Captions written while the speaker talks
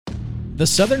The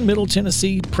Southern Middle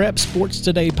Tennessee Prep Sports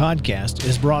Today podcast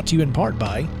is brought to you in part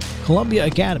by Columbia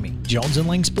Academy, Jones &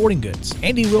 Lang Sporting Goods,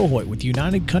 Andy Wilhoit with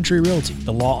United Country Realty,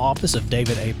 the law office of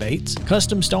David A. Bates,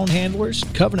 Custom Stone Handlers,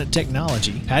 Covenant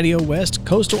Technology, Patio West,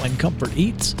 Coastal and Comfort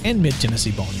Eats, and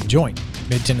Mid-Tennessee Bone & Joint.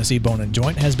 Mid-Tennessee Bone &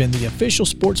 Joint has been the official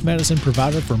sports medicine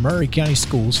provider for Maury County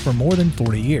schools for more than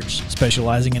 40 years.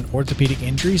 Specializing in orthopedic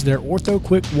injuries, their Ortho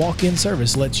Quick walk-in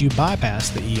service lets you bypass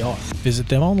the ER. Visit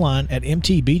them online at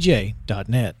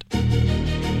mtbj.net.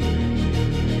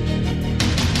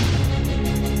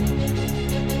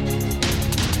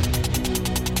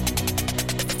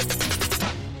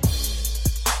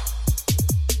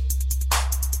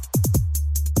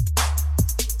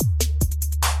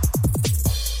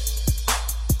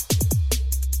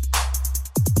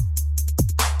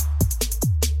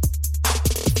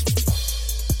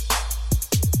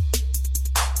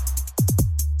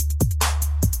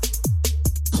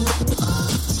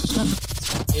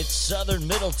 Southern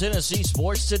Middle Tennessee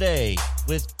Sports Today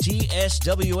with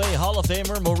TSWA Hall of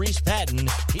Famer Maurice Patton.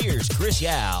 Here's Chris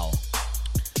Yao.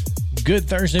 Good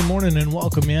Thursday morning and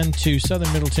welcome in to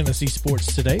Southern Middle Tennessee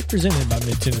Sports Today, presented by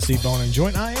Mid-Tennessee Bone &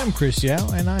 Joint. I am Chris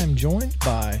Yao, and I am joined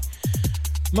by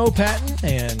Mo Patton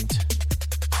and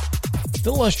the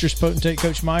illustrious potentate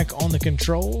Coach Mike on the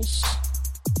controls.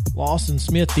 Lawson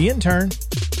Smith, the intern,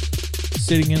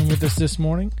 sitting in with us this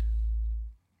morning.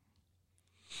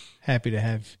 Happy to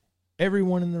have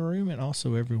everyone in the room and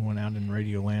also everyone out in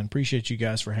Radio Land. Appreciate you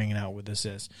guys for hanging out with us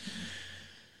as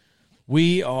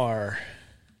we are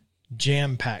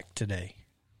jam-packed today.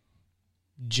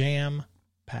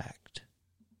 Jam-packed.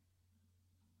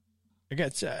 I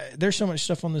got there's so much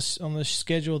stuff on this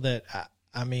schedule that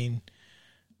I mean,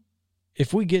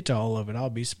 if we get to all of it,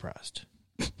 I'll be surprised.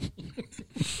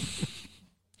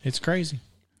 It's crazy.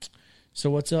 So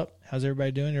what's up? How's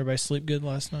everybody doing? Everybody sleep good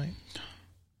last night?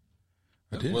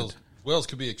 I did. Well as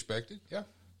could be expected, yeah.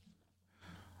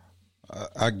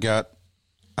 I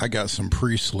got some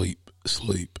pre-sleep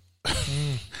sleep.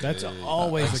 That's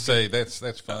always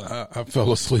that's fun. I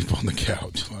fell asleep on the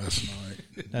couch last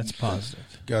night. That's positive.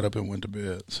 Got up and went to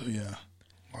bed. So yeah,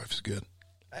 life's good.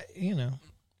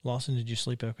 Lawson, did you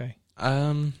sleep okay?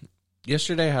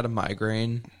 Yesterday I had a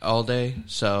migraine all day,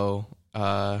 so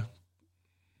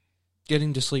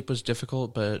getting to sleep was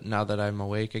difficult. But now that I'm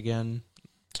awake again.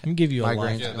 I can give you a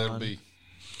life. Yeah, there'll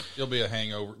be a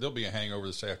hangover. There'll be a hangover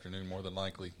this afternoon, more than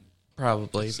likely.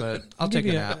 Probably, but I'll take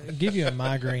a nap. Give you a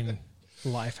migraine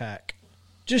life hack.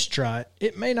 Just try it.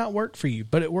 It may not work for you,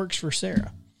 but it works for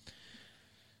Sarah.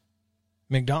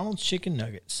 McDonald's chicken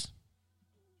nuggets,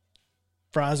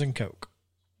 fries and Coke.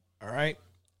 All right?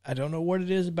 I don't know what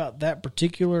it is about that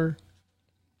particular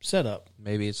setup.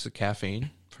 Maybe it's the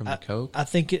caffeine from the Coke. I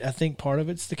think part of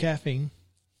it's the caffeine.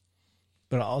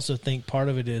 But I also think part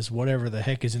of it is whatever the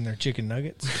heck is in their chicken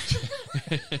nuggets.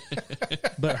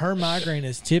 But her migraine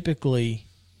is typically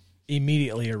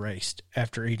immediately erased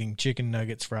after eating chicken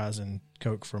nuggets, fries, and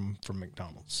Coke from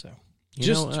McDonald's. So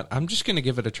you know what? I'm just going to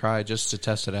give it a try just to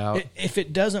test it out. If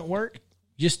it doesn't work,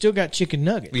 you still got chicken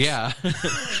nuggets. Yeah.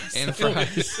 And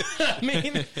fries. I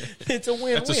mean, it's a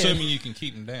win-win. That's assuming you can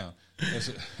keep them down.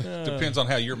 Depends on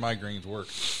how your migraines work.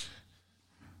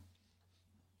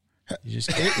 Is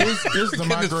the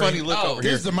migraine funny look over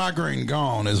here. Is the migraine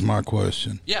gone? Is my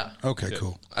question. Yeah. Okay, Good.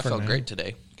 cool. I felt great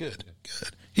today. Good.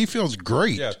 He feels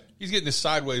great. Yeah, he's getting this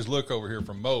sideways look over here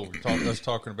from Mo. Us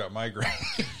talking about migraine.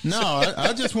 No,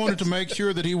 I just wanted to make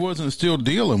sure that he wasn't still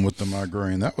dealing with the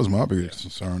migraine. That was my biggest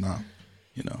concern.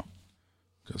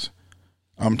 Because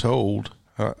I'm told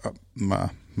my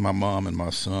mom and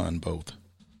my son both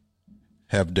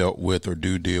have dealt with or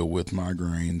do deal with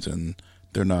migraines, and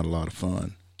they're not a lot of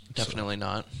fun. Definitely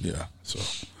not. Yeah. So,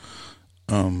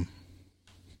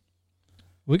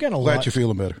 we got a lot. glad you're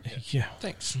feeling better. Yeah.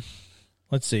 Thanks.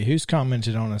 Let's see. Who's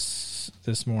commented on us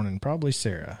this morning? Probably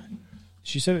Sarah.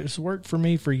 She said it's worked for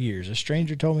me for years. A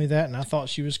stranger told me that, and I thought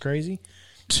she was crazy.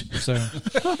 So,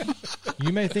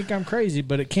 you may think I'm crazy,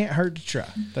 but it can't hurt to try.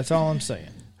 That's all I'm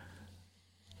saying.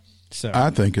 So I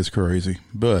think it's crazy,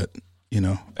 but, I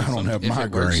don't have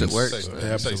migraines. It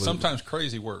works. Say sometimes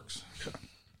crazy works.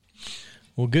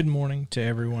 Well, good morning to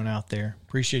everyone out there.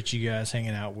 Appreciate you guys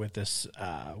hanging out with us.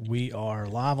 We are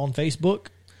live on Facebook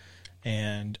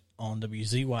and on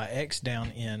WZYX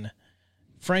down in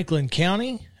Franklin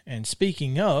County. And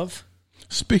speaking of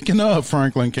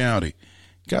Franklin County,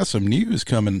 got some news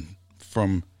coming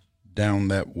from down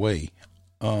that way.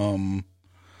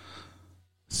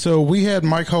 So we had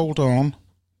Mike Holt on,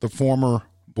 the former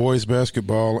boys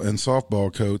basketball and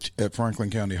softball coach at Franklin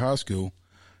County High School,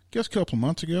 guess a couple of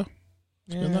months ago.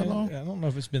 It's been that long? I don't know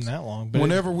if it's been that long. But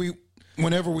Whenever we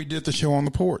Whenever we did the show on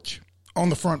the porch, on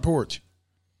the front porch.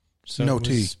 So No it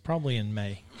tea. was probably in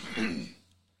May.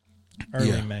 Early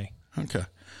Yeah. May. Okay.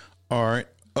 All right.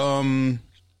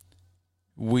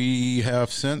 We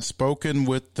have since spoken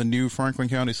with the new Franklin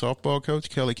County softball coach,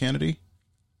 Kelly Kennedy,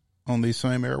 on these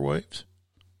same airwaves.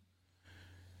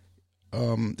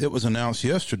 It was announced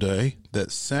yesterday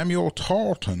that Samuel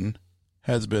Tarleton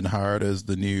has been hired as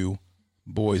the new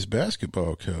boys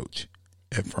basketball coach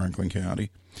at Franklin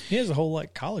County. He has a whole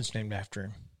college named after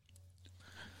him.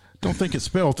 Don't think it's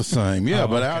spelled the same. Yeah,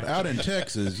 but okay. out in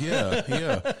Texas,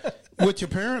 yeah. Which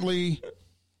apparently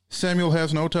Samuel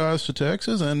has no ties to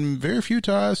Texas and very few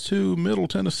ties to Middle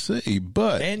Tennessee.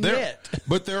 But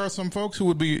there are some folks who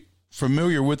would be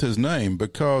familiar with his name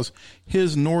because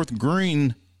his North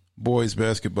Green boys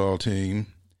basketball team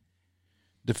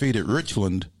defeated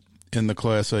Richland in the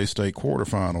Class A state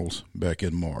quarterfinals back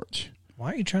in March.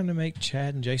 Why are you trying to make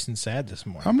Chad and Jason sad this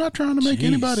morning? I'm not trying to make Jeez.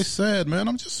 anybody sad, man.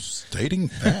 I'm just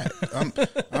stating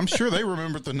that. I'm sure they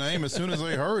remembered the name as soon as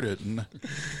they heard it. And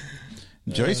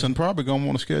Jason probably going to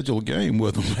want to schedule a game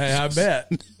with them. Hey, I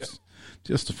bet.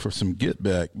 Just for some get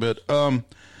back. But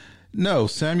no,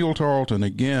 Samuel Tarleton,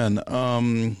 again,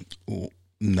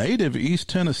 native East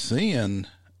Tennessean,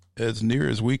 as near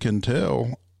as we can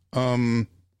tell.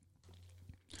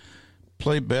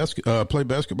 Played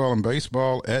basketball and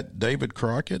baseball at David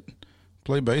Crockett.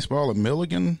 Played baseball at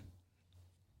Milligan.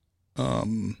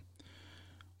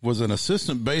 Was an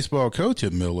assistant baseball coach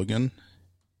at Milligan,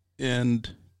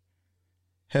 and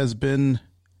has been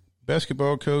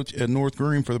basketball coach at North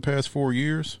Green for the past 4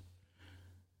 years.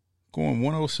 Going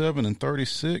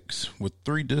 107-36 with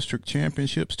 3 district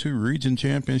championships, 2 region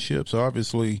championships.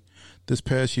 Obviously, this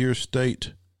past year's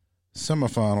state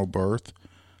semifinal berth.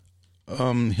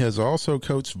 Has also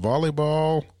coached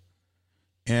volleyball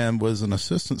and was an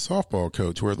assistant softball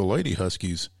coach where the Lady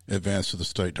Huskies advanced to the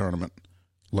state tournament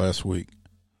last week.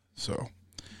 So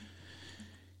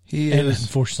he And is,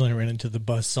 unfortunately ran into the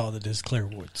buzzsaw that is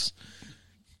Clearwoods.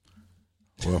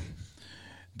 well,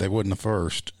 they wasn't the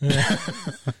first.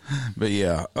 But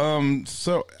yeah.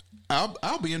 So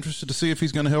I'll be interested to see if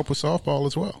he's going to help with softball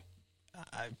as well.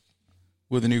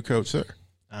 With a new coach there.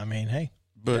 I mean, hey.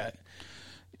 But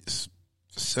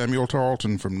Samuel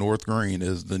Tarleton from North Green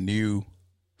is the new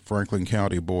Franklin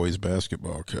County boys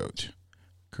basketball coach.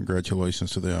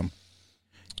 Congratulations to them.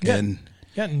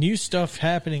 Got new stuff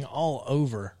happening all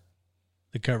over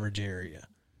the coverage area.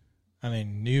 I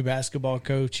mean, new basketball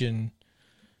coach in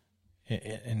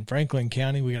Franklin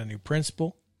County. We got a new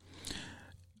principal.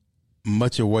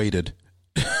 Much awaited,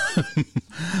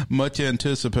 much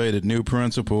anticipated new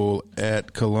principal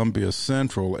at Columbia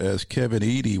Central as Kevin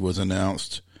Eady was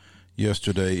announced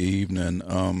yesterday evening.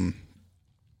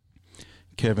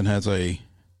 Kevin has a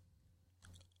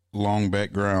long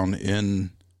background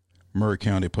in Murray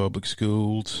County Public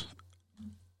Schools.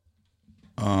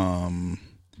 I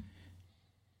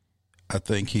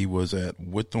think he was at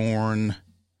Whitthorne.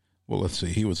 Well, let's see.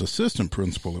 He was assistant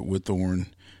principal at Whitthorne,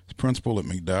 principal at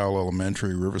McDowell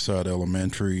Elementary, Riverside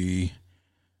Elementary,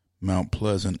 Mount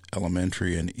Pleasant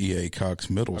Elementary, and E.A. Cox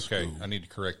Middle School. Okay, I need to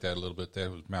correct that a little bit. That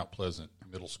was Mount Pleasant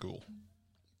Middle School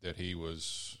that he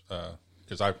was,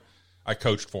 because I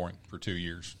coached for him for 2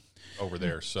 years over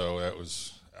there. So that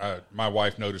was, my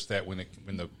wife noticed that when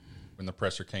the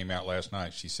presser came out last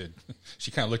night. She said,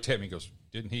 she kind of looked at me and goes,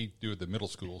 didn't he do the middle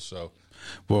school? So,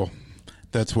 well,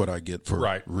 that's what I get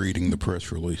for reading the press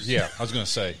release. Yeah, I was going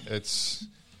to say it's.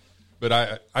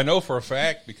 But I know for a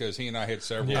fact because he and I had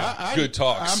several good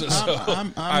talks.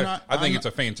 I think it's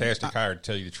a fantastic hire, to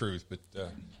tell you the truth. But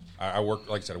I worked,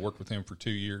 like I said, I worked with him for 2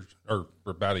 years or for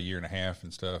about 1.5 years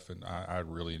and stuff, and I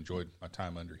really enjoyed my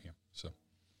time under him. So,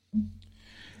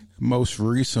 most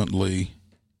recently,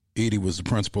 Eady was the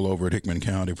principal over at Hickman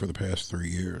County for the past 3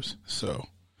 years. So,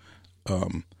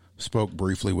 spoke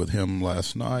briefly with him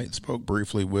last night. Spoke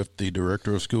briefly with the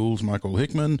director of schools, Michael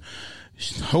Hickman.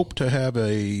 Hope to have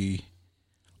a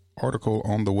article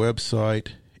on the website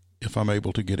if I'm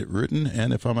able to get it written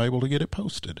and if I'm able to get it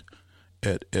posted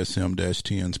at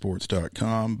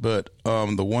sm-tnsports.com. But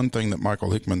the one thing that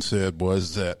Michael Hickman said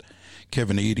was that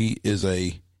Kevin Eady is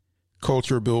a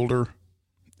culture builder,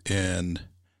 and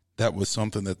that was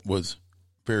something that was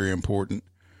very important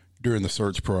during the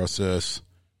search process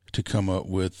to come up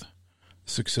with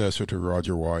successor to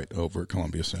Roger White over at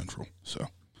Columbia Central. So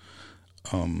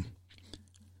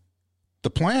the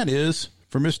plan is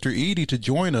for Mr. Eady to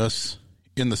join us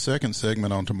in the second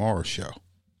segment on tomorrow's show.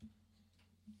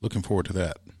 Looking forward to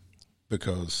that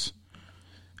because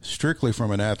strictly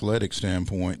from an athletic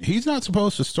standpoint, he's not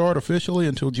supposed to start officially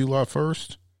until July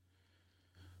 1st,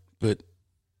 but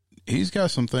he's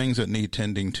got some things that need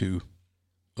tending to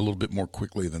a little bit more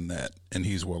quickly than that, and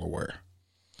he's well aware.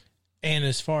 And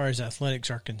as far as athletics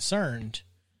are concerned,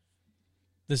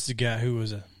 this is a guy who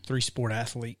was a 3-sport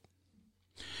athlete.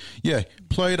 Yeah,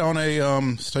 played on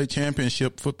a state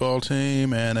championship football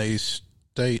team and a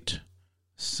state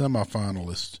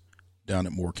semifinalist down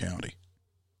at Moore County.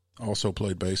 Also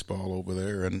played baseball over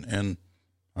there, and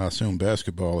I assume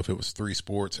basketball if it was 3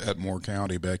 sports at Moore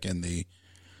County back in the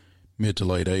mid to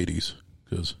late 80s,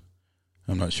 because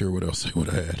I'm not sure what else they would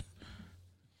have had.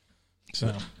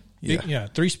 So, yeah.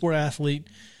 3-sport athlete,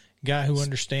 guy who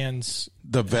understands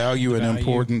the value and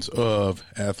importance of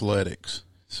athletics.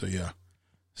 So, yeah.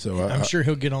 So I'm sure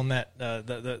he'll get on that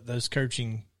those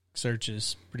coaching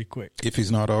searches pretty quick. If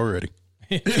he's not already.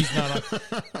 He's not.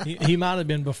 He might have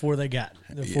been before he got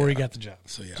the job.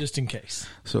 So just in case.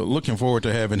 So looking forward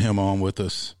to having him on with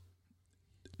us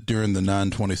during the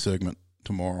 9:20 segment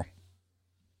tomorrow.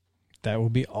 That will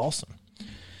be awesome.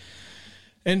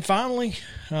 And finally,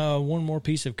 one more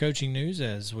piece of coaching news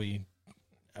as we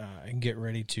get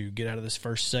ready to get out of this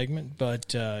first segment.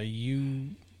 But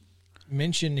you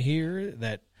mentioned here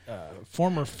that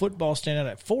former football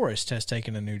standout at Forest has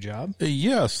taken a new job.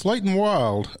 Yeah, Slayton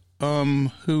Wild.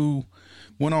 Who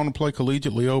went on to play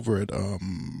collegiately over at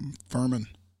Furman.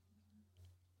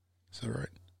 Is that right?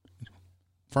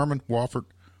 Furman, Wofford,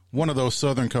 one of those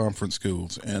Southern Conference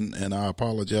schools. And I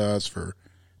apologize for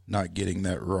not getting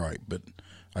that right, but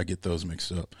I get those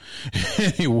mixed up.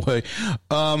 Anyway,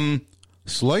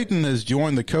 Slayton has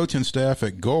joined the coaching staff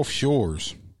at Gulf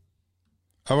Shores.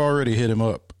 I've already hit him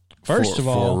up for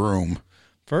a room.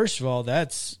 First of all,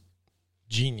 that's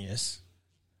genius.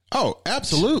 Oh,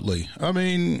 absolutely. I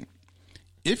mean,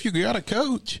 if you got a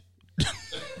coach,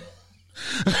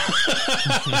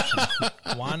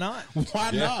 why not?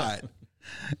 Why not?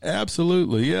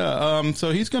 Absolutely, yeah.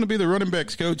 So he's going to be the running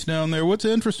backs coach down there. What's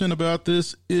interesting about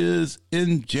this is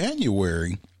in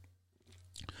January,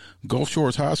 Gulf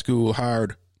Shores High School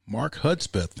hired Mark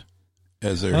Hudspeth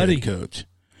as their head coach.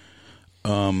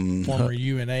 Former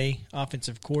UNA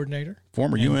offensive coordinator.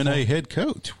 Former UNA head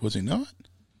coach, was he not?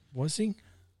 Was he?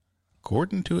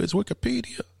 According to his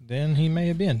Wikipedia. Then he may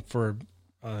have been for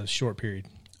a short period.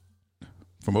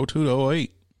 From 02 to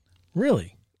 08.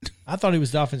 Really? I thought he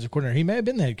was the offensive coordinator. He may have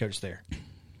been the head coach there.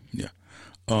 Yeah.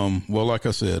 Well, like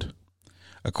I said,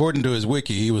 according to his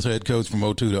wiki, he was head coach from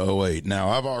 02 to 08. Now,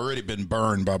 I've already been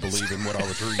burned by believing what I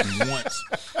was reading once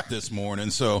this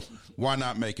morning, so why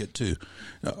not make it two?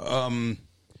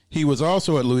 He was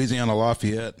also at Louisiana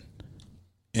Lafayette,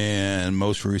 and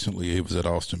most recently he was at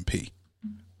Austin Peay.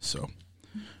 So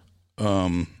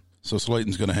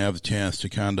Slayton's going to have the chance to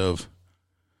kind of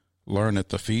learn at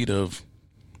the feet of,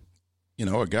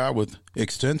 a guy with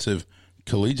extensive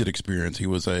collegiate experience. He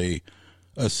was a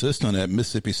assistant at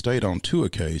Mississippi State on 2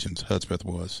 occasions, Hudspeth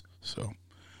was. So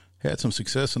had some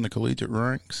success in the collegiate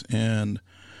ranks and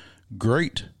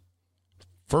great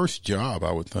first job,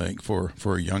 I would think, for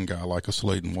a young guy like a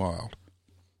Slayton Wild.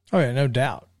 Oh, yeah, no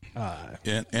doubt.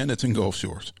 And it's in Gulf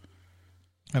Shores.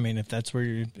 I mean, if that's what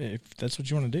you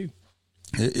want to do.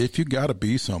 If you got to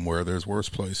be somewhere, there's worse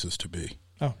places to be.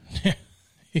 Oh,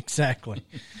 exactly.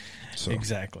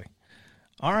 Exactly.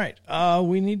 All right.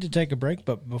 We need to take a break,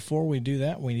 but before we do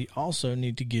that, we also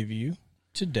need to give you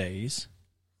today's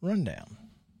rundown.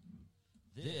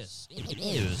 This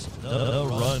is the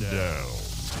Rundown.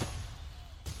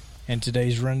 And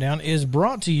today's rundown is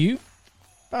brought to you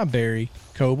by Barry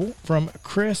Coble from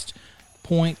Crest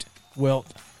Point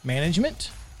Wealth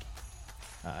Management.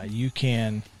 You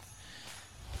can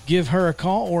give her a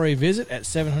call or a visit at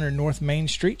 700 North Main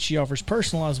Street. She offers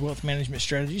personalized wealth management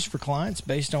strategies for clients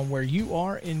based on where you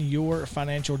are in your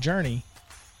financial journey.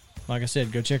 Like I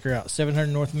said, go check her out.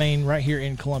 700 North Main right here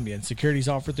in Columbia. And securities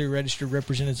offered through registered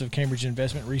representatives of Cambridge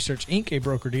Investment Research, Inc., a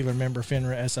broker-dealer member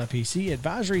FINRA SIPC.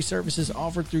 Advisory services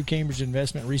offered through Cambridge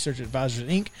Investment Research Advisors,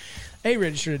 Inc., a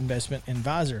registered investment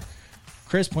advisor.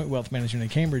 Crest Point Wealth Management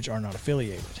and Cambridge are not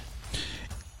affiliated.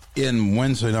 In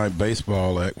Wednesday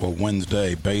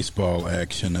baseball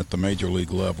action at the major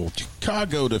league level,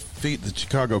 the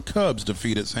Chicago Cubs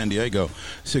defeated San Diego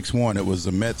 6-1. It was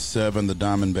the Mets 7, the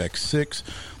Diamondbacks 6.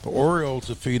 The Orioles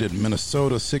defeated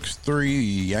Minnesota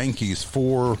 6-3, Yankees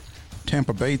 4,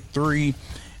 Tampa Bay 3,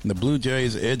 and the Blue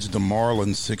Jays edged the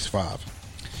Marlins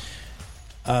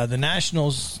 6-5. The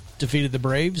Nationals defeated the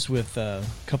Braves with a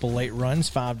couple late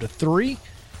runs, 5-3.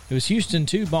 It was Houston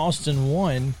 2, Boston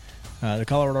 1. The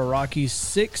Colorado Rockies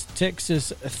 6,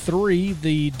 Texas 3,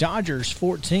 the Dodgers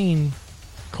 14,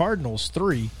 Cardinals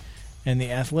 3, And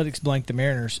the Athletics blanked the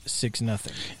Mariners 6-0.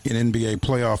 In NBA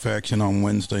playoff action on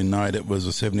Wednesday night, it was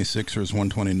the 76ers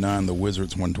 129, the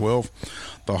Wizards 112.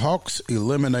 The Hawks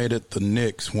eliminated the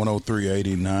Knicks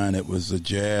 103-89. It was the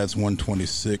Jazz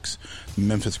 126,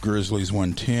 Memphis Grizzlies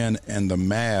 110, and the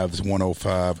Mavs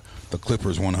 105, the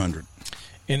Clippers 100.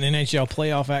 In NHL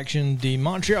playoff action, the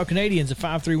Montreal Canadiens a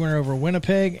 5-3 winner over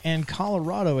Winnipeg, and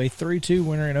Colorado a 3-2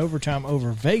 winner in overtime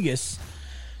over Vegas.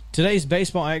 Today's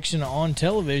baseball action on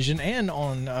television and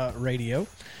on radio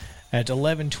at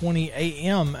 11:20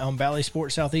 a.m. on Bally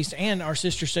Sports Southeast and our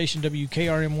sister station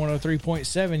WKRM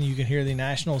 103.7. You can hear the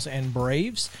Nationals and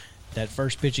Braves. That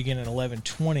first pitch again at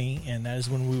 11:20, and that is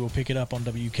when we will pick it up on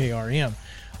WKRM.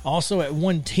 Also at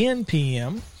 1:10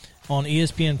 p.m. on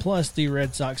ESPN Plus, the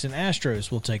Red Sox and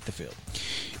Astros will take the field.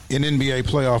 In NBA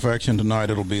playoff action tonight,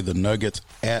 it'll be the Nuggets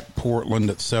at Portland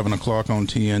at 7 o'clock on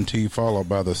TNT, followed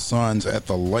by the Suns at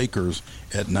the Lakers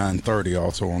at 9:30,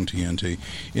 also on TNT.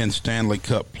 In Stanley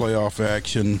Cup playoff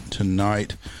action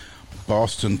tonight,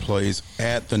 Boston plays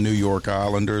at the New York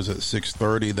Islanders at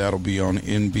 6:30. That'll be on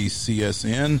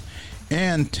NBCSN.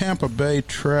 And Carolina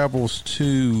travels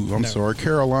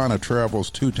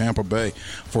to Tampa Bay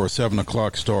for a 7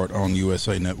 o'clock start on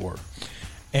USA Network.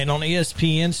 And on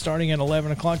ESPN, starting at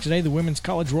 11 o'clock today, the Women's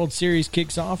College World Series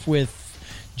kicks off with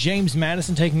James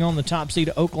Madison taking on the top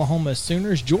seed Oklahoma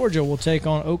Sooners. Georgia will take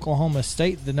on Oklahoma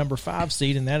State, the number 5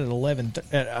 seed, and that at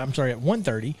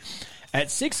 1:30. At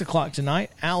 6 o'clock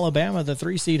tonight, Alabama, the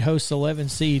 3 seed, hosts 11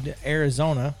 seed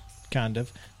Arizona, kind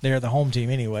of. They're the home team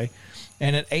anyway.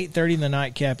 And at 8:30 in the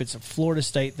nightcap, it's Florida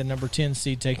State, the number 10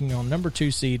 seed, taking on number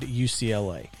 2 seed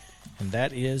UCLA. And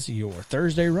that is your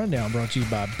Thursday Rundown, brought to you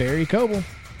by Barry Coble.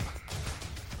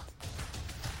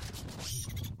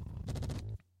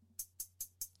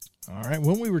 All right,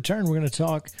 when we return, we're going to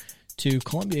talk to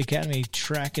Columbia Academy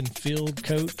track and field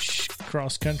coach,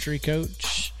 cross-country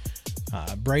coach,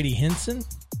 Brady Henson,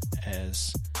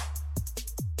 as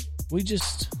we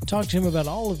just talked to him about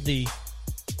all of the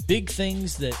big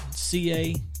things that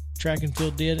CA track and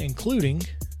field did, including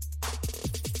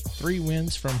 3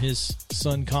 wins from his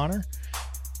son Connor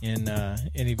in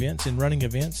running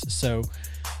events. So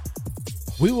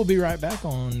we will be right back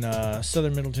on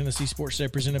Southern Middle Tennessee Sports Day,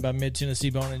 presented by Mid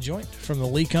Tennessee Bone and Joint from the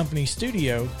Lee Company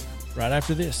studio right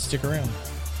after this. Stick around.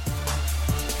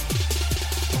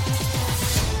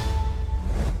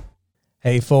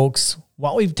 Hey folks,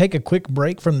 while we take a quick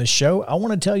break from the show, I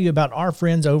want to tell you about our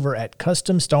friends over at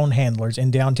Custom Stone Handlers in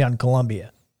downtown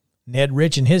Columbia. Ned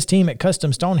Rich and his team at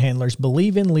Custom Stone Handlers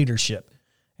believe in leadership.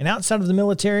 And outside of the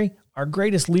military, our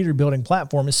greatest leader building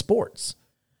platform is sports.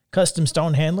 Custom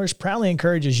Stone Handlers proudly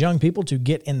encourages young people to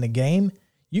get in the game.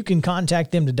 You can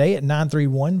contact them today at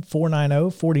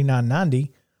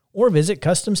 931-490-4990 or visit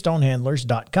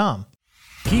CustomStonehandlers.com.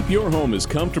 Keep your home as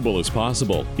comfortable as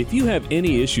possible. If you have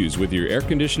any issues with your air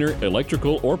conditioner,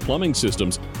 electrical, or plumbing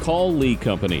systems, call Lee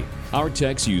Company. Our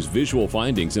techs use visual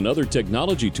findings and other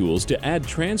technology tools to add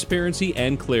transparency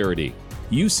and clarity.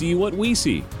 You see what we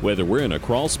see, whether we're in a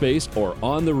crawl space or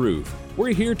on the roof.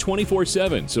 We're here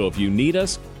 24/7, so if you need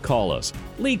us, call us.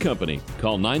 Lee Company.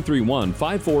 Call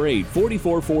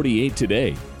 931-548-4448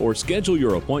 today or schedule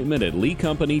your appointment at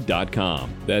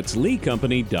leecompany.com. That's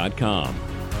leecompany.com.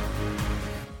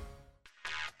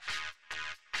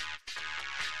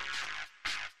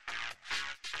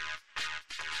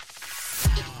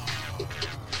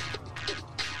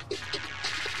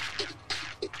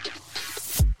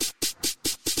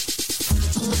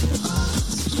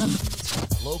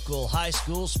 Local high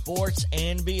school sports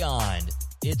and beyond.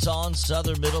 It's on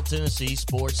Southern Middle Tennessee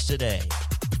Sports Today.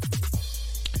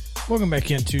 Welcome back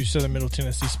into Southern Middle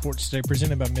Tennessee Sports Today,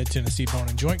 presented by Mid Tennessee Bone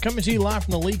and Joint. Coming to you live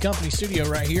from the Lee Company studio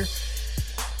right here,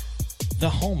 the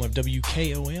home of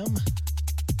WKOM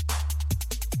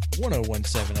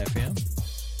 1017 FM.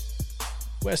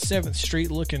 West 7th Street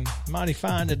looking mighty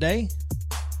fine today.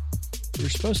 We're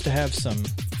supposed to have some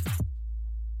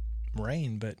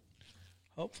rain, but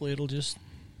hopefully it'll just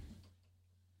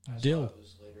dill. It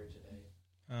was later today.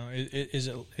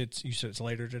 You said it's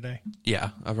later today?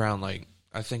 Yeah, around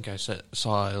I think I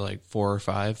saw it 4 or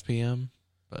 5 p.m.,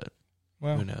 but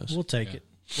who knows? We'll take it.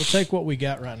 We'll take what we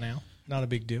got right now. Not a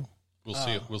big deal.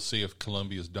 We'll see if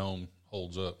Columbia's dome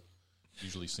holds up.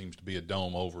 Usually seems to be a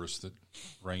dome over us that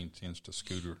rain tends to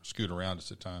scoot around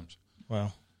us at times.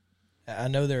 Well, I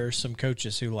know there are some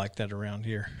coaches who like that around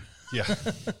here. Yeah.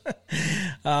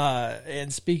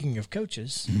 And speaking of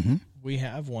coaches, we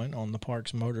have one on the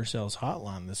Parks Motor Sales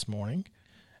hotline this morning,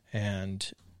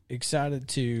 and excited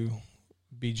to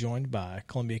be joined by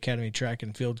Columbia Academy track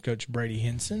and field coach Brady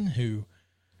Henson, who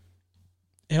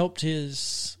helped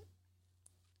his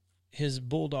his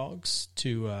Bulldogs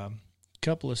to a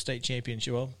couple of state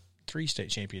championships, well, 3 state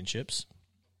championships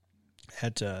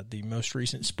at the most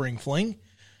recent Spring Fling.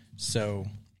 So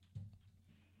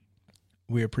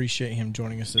we appreciate him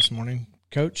joining us this morning.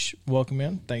 Coach, welcome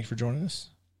in. Thanks for joining us.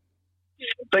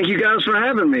 Thank you guys for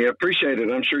having me. I appreciate it.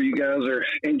 I'm sure you guys are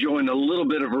enjoying a little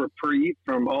bit of a reprieve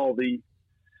from all the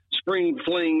Spring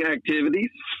Fling activities.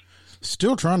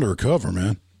 Still trying to recover,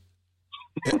 man.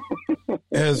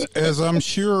 as I'm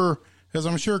sure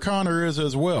Connor is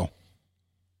as well.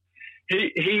 He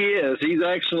is. He's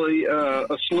actually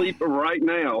asleep right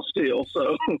now still,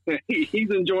 so he's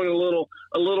enjoying a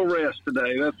little rest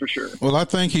today. That's for sure. Well, I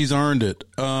think he's earned it.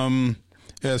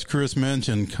 As Chris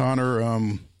mentioned,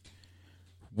 Connor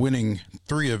winning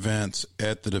 3 events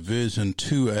at the Division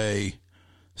IIA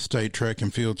State Track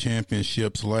and Field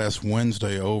Championships last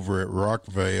Wednesday over at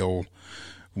Rockvale,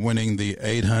 winning the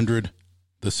 800,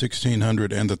 the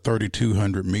 1600, and the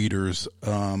 3200 meters,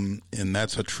 and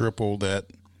that's a triple that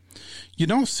you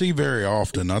don't see very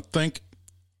often. I think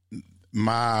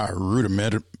my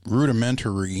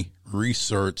rudimentary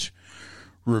research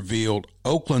revealed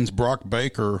Oakland's Brock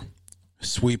Baker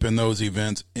sweeping those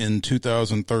events in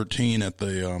 2013 at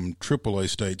the AAA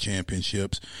State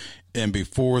Championships, and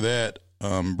before that,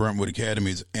 Brentwood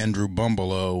Academy's Andrew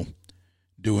Bumbalow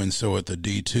doing so at the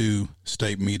D2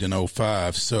 State Meet in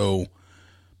 2005. So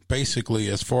basically,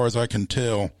 as far as I can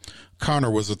tell,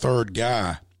 Connor was the 3rd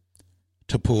guy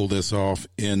to pull this off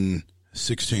in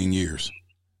 16 years.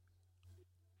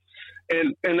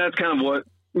 And that's kind of what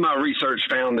my research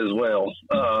found as well.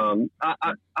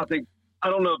 I think, I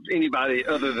don't know if anybody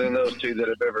other than those 2 that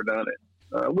have ever done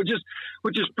it, which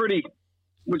is pretty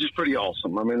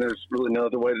awesome. I mean, there's really no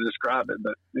other way to describe it,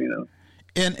 but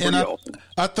and awesome.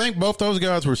 I think both those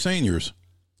guys were seniors.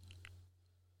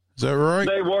 Is that right?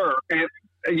 They were, and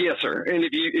yes, sir. And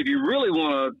if you really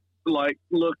want to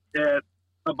look at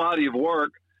a body of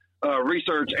work,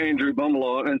 research Andrew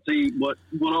Bumbalow and see what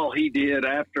all he did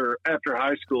after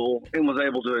high school and was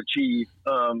able to achieve.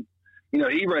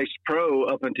 He raced pro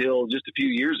up until just a few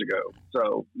years ago.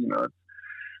 So,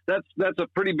 that's a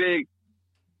pretty big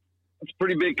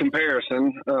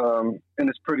comparison. And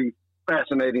it's pretty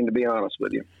fascinating, to be honest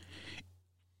with you.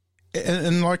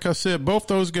 And like I said, both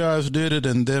those guys did it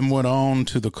and then went on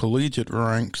to the collegiate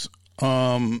ranks.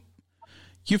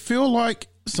 You feel like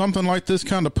something like this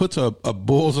kind of puts a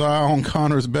bullseye on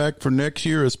Connor's back for next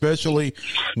year, especially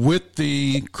with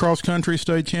the cross-country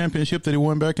state championship that he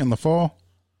won back in the fall?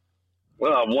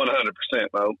 Well, 100%,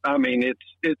 Mo. I mean,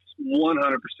 it's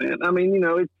 100%. I mean,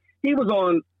 he was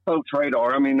on folks'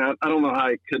 radar. I mean, I don't know how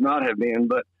it could not have been,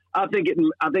 but I think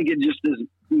it just is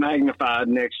magnified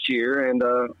next year, and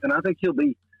I think he'll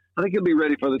be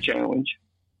ready for the challenge.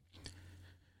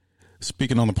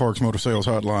 Speaking on the Parks Motor Sales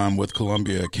Hotline with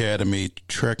Columbia Academy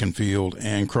track and field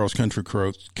and cross country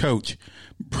coach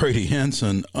Brady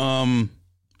Henson.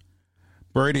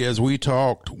 Brady, as we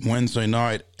talked Wednesday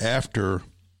night after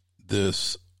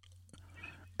this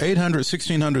 800,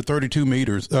 1600,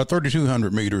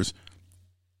 3200 meters,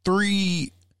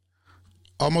 3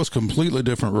 almost completely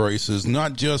different races,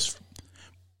 not just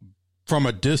from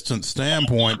a distance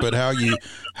standpoint, but how you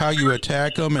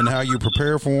attack them and how you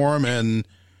prepare for them. And,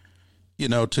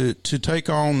 to take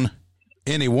on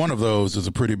any one of those is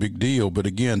a pretty big deal. But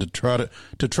again, to try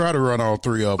to run all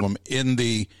 3 of them in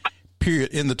the period,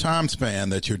 in the time span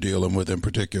that you're dealing with in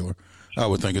particular, I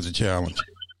would think is a challenge.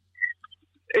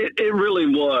 It really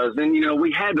was. And,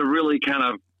 we had to really kind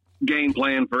of game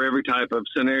plan for every type of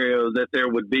scenario that there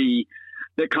would be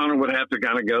that Connor would have to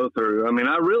kind of go through. I mean,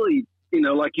 I really,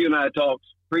 like you and I talked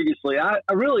previously, I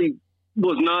really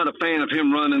was not a fan of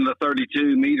him running the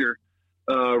 32-meter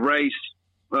race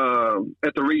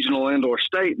at the regional and/or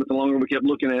state. But the longer we kept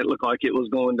looking at it, looked like it was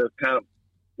going to kind of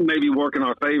maybe work in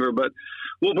our favor. But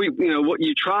what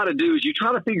you try to do is you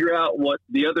try to figure out what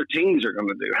the other teams are going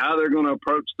to do, how they're going to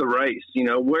approach the race,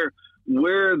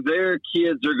 where their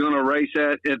kids are going to race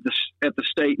at the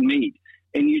state meet.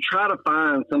 And you try to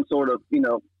find some sort of,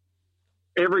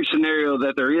 every scenario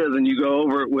that there is, and you go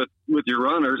over it with your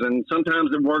runners, and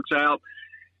sometimes it works out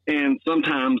and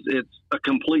sometimes it's a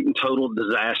complete and total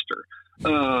disaster.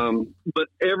 But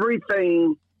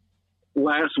everything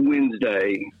last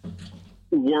Wednesday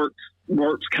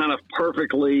works kind of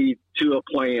perfectly to a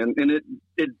plan, and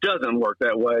it doesn't work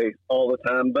that way all the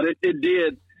time, but it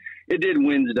did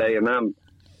Wednesday, and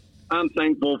I'm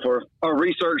thankful for our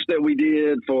research that we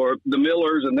did, for the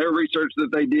Millers and their research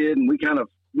that they did, and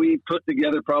we put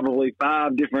together probably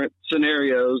 5 different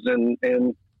scenarios, and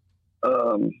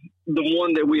the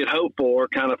one that we had hoped for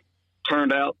kind of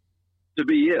turned out to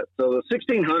be it. So the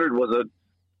 1600 was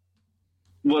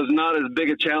was not as big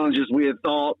a challenge as we had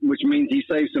thought, which means he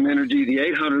saved some energy. The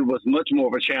 800 was much more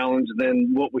of a challenge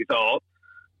than what we thought.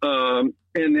 And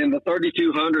then the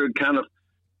 3200 kind of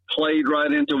played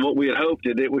right into what we had hoped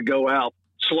it would go out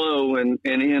slow and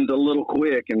end a little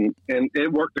quick, and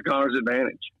it worked to Connor's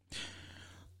advantage.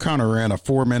 Connor ran a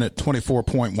 4-minute,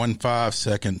 24.15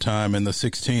 second time in the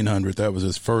 1600. That was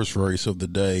his first race of the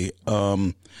day.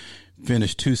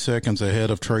 Finished 2 seconds ahead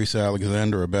of Trace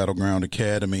Alexander of Battleground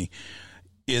Academy.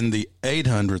 In the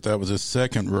 800, that was his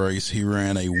second race. He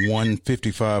ran a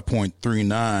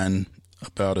 1:55.39,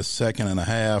 about a second and a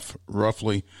half,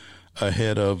 roughly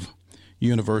ahead of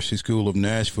University School of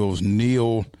Nashville's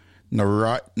Neil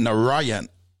Narayanan.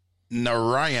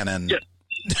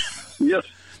 Yes.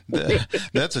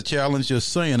 That's a challenge just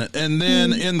saying it. And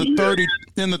then in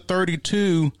the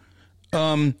 32,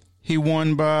 he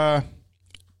won by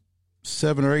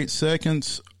 7 or 8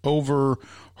 seconds over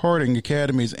Harding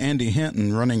Academy's Andy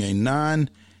Hinton, running a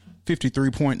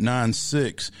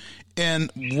 9:53.96.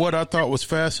 And what I thought was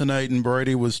fascinating,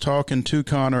 Brady, was talking to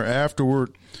Connor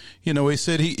afterward. You know, he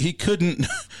said he couldn't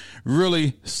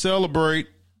really celebrate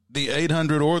the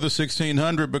 800 or the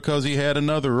 1600 because he had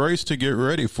another race to get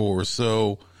ready for.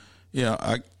 So,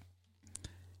 yeah,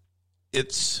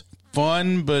 it's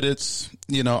fun, but it's,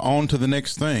 on to the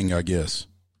next thing, I guess.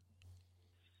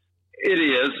 It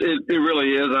is. It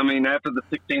really is. I mean, after the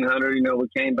 1600, we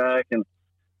came back and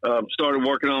started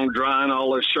working on drying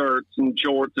all his shirts and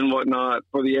shorts and whatnot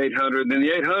for the 800. Then the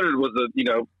 800 was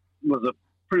a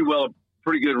pretty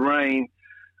good rain.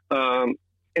 And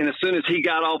as soon as he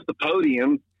got off the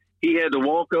podium, he had to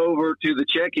walk over to the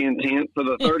check-in tent for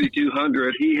the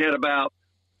 3200. He had about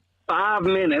 5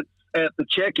 minutes at the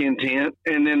check-in tent,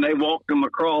 and then they walked him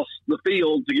across the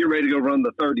field to get ready to go run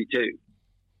the 32.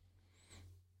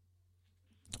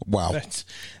 Wow.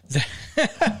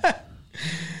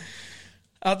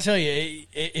 I'll tell you,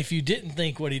 if you didn't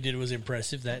think what he did was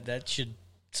impressive, that should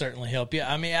certainly help you.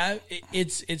 I mean,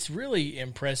 it's really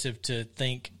impressive to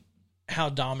think how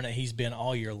dominant he's been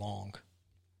all year long.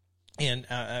 And,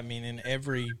 I mean, in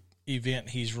every event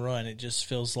he's run, it just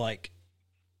feels like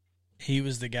he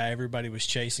was the guy everybody was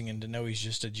chasing, and to know he's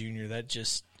just a junior,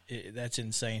 that's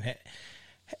insane.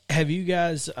 Have you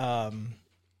guys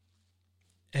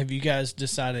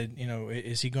decided,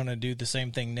 is he going to do the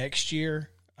same thing next year?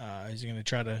 Is he going to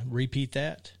try to repeat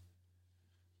that?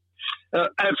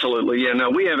 Absolutely. Yeah,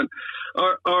 no, we haven't.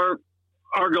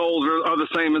 Our goals are the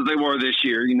same as they were this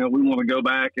year. We want to go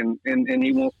back and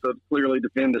he wants to clearly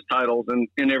defend his titles and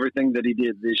everything that he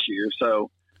did this year.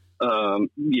 So,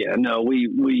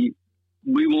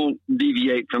 we won't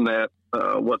deviate from that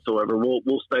whatsoever.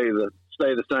 We'll stay the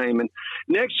same. And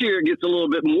next year it gets a little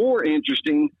bit more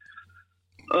interesting.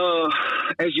 I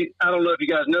don't know if you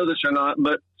guys know this or not,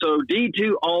 but so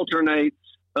D2 alternates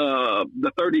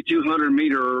the 3,200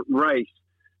 meter race.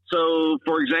 So,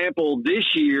 for example,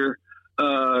 this year,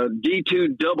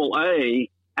 D2 AA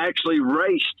actually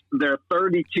raced their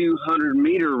 3,200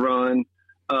 meter run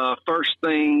first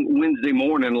thing Wednesday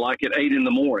morning, like at 8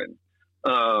 a.m.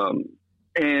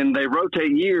 And they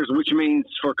rotate years, which means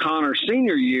for Connor's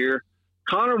senior year,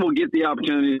 Connor will get the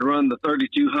opportunity to run the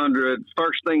 3,200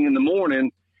 first thing in the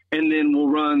morning, and then we'll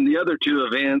run the other two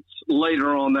events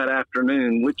later on that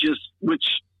afternoon, which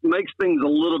makes things a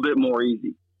little bit more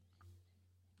easy.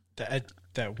 That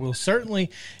will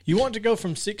certainly. You want to go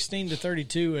from 16 to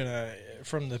 32 and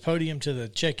from the podium to the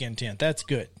check-in tent. That's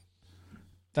good.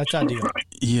 That's ideal.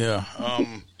 Yeah.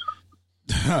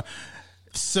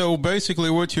 So basically,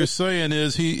 what you're saying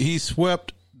is he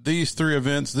swept these three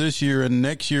events this year, and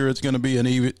next year it's going to be an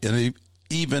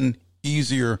even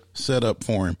easier setup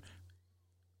for him.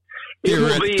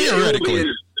 Theoretically,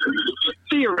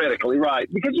 right?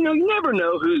 Because you never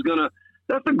know who's going to.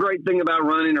 That's the great thing about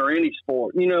running or any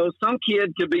sport. Some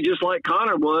kid could be just like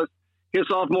Connor was his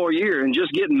sophomore year and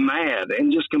just get mad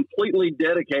and just completely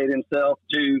dedicate himself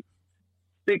to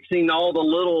fixing all the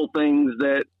little things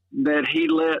that he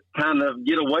let kind of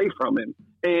get away from him.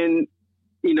 And,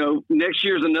 next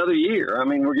year's another year. I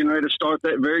mean, we're getting ready to start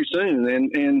that very soon.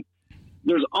 And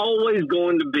there's always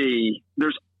going to be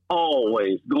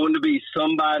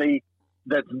somebody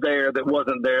that's there that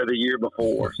wasn't there the year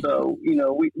before. So,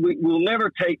 we'll never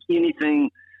take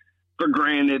anything for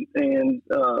granted, and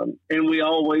we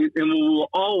will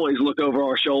always look over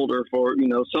our shoulder for,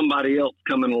 somebody else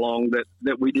coming along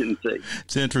that we didn't see.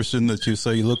 It's interesting that you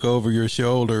say you look over your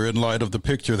shoulder in light of the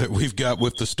picture that we've got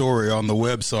with the story on the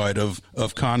website of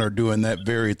Connor doing that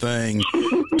very thing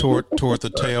toward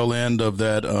the tail end of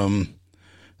that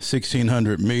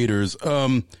 1,600 meters.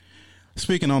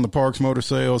 Speaking on the Parks Motor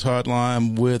Sales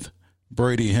Hotline with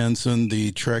Brady Henson,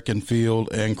 the track and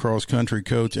field and cross country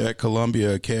coach at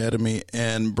Columbia Academy.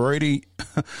 And Brady,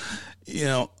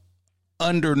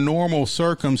 under normal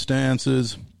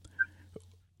circumstances,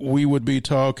 we would be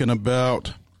talking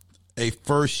about a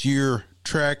first-year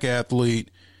track athlete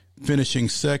finishing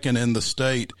second in the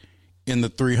state in the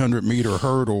 300-meter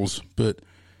hurdles, but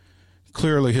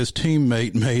clearly his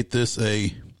teammate made this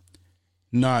a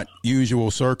not usual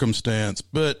circumstance.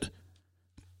 But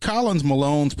Collins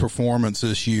Malone's performance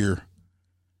this year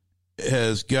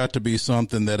has got to be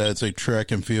something that, as a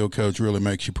track and field coach, really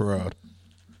makes you proud.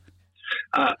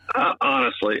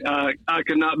 Honestly, I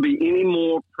could not be any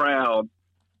more proud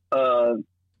of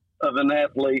an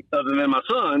athlete other than my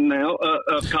son now,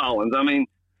 of Collins. I mean,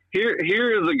 here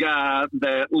is a guy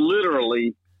that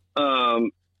literally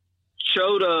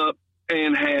showed up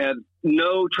and had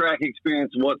no track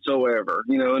experience whatsoever.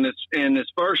 In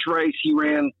his first race, he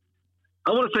ran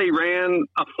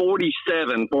a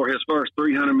 47 for his first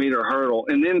 300-meter hurdle,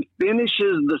 and then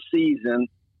finishes the season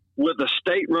with a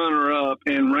state runner-up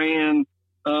and ran,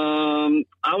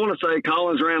 I want to say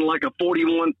Collins ran like a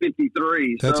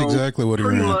 41.53. That's exactly what he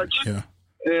ran.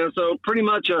 Yeah, so pretty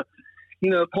much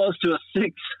close to a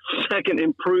 6-second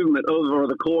improvement over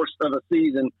the course of a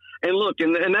season. And look,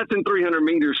 and that's in 300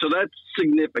 meters, so that's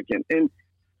significant. And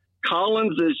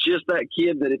Collins is just that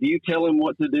kid that if you tell him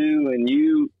what to do and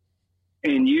you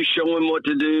show him what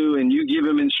to do and you give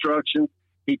him instructions,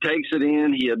 he takes it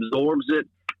in, he absorbs it,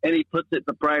 and he puts it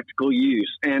to practical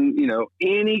use. And,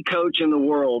 any coach in the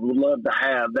world would love to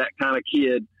have that kind of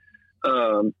kid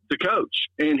to coach.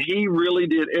 And he really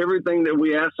did everything that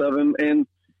we asked of him. And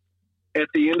at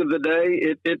the end of the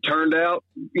day, it turned out,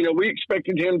 we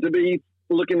expected him to be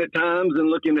looking at times and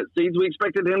looking at seeds. We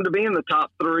expected him to be in the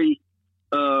top 3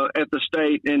 at the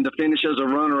state and to finish as a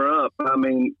runner-up. I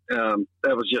mean,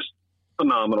 that was just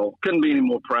phenomenal. Couldn't be any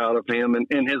more proud of him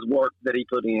and his work that he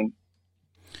put in.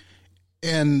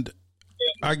 And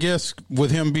I guess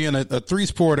with him being a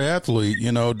 3-sport athlete,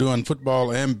 doing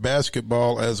football and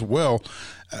basketball as well,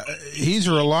 he's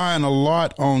relying a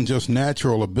lot on just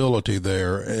natural ability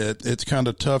there. It's kind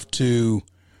of tough to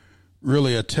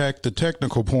really attack the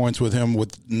technical points with him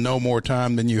with no more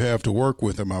time than you have to work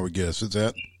with him, I would guess. Is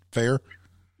that fair?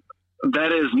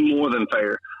 That is more than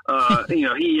fair. He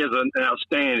is an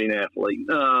outstanding athlete,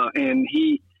 and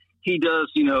he does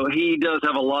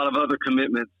have a lot of other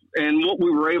commitments. And what we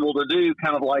were able to do,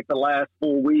 kind of like the last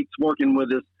 4 weeks, working with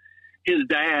his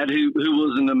dad, who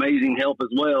was an amazing help as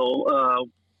well.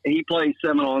 He plays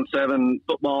 7-on-7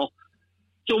 football,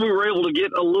 so we were able to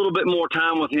get a little bit more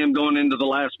time with him going into the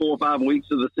last 4 or 5 weeks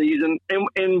of the season,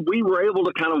 and we were able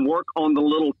to kind of work on the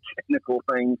little technical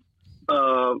things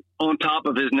on top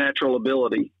of his natural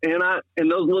ability. And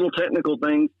those little technical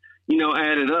things,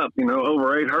 added up,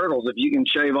 over 8 hurdles. If you can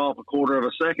shave off a quarter of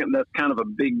a second, that's kind of a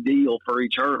big deal for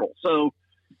each hurdle. So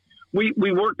we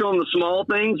worked on the small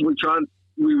things.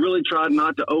 We really tried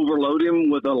not to overload him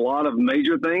with a lot of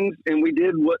major things. And we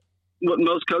did what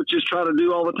most coaches try to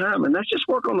do all the time. And that's just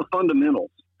work on the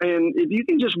fundamentals. And if you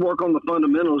can just work on the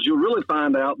fundamentals, you'll really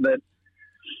find out that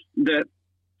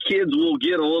kids will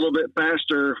get a little bit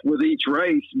faster with each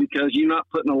race because you're not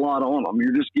putting a lot on them.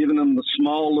 You're just giving them the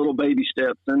small little baby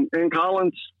steps. And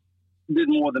Collins did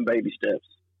more than baby steps.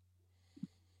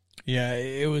 Yeah,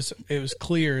 it was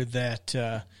clear that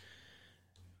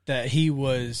that he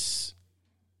was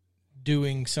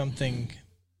doing something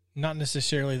not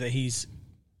necessarily that he's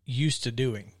used to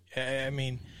doing. I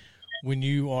mean, when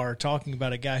you are talking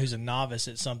about a guy who's a novice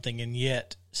at something and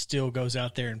yet still goes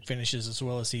out there and finishes as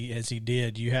well as he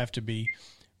did, you have to be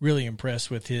really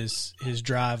impressed with his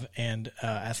drive and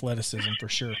athleticism for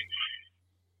sure.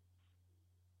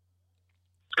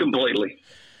 Completely.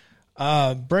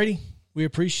 Brady, we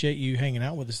appreciate you hanging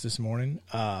out with us this morning.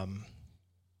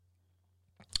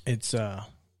 It's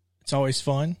always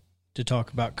fun to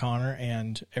talk about Connor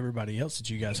and everybody else that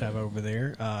you guys have over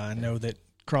there. I know that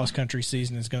cross-country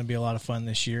season is going to be a lot of fun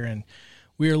this year, and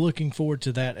we are looking forward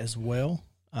to that as well.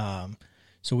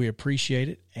 So we appreciate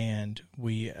it, and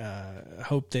we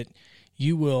hope that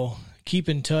you will keep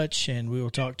in touch, and we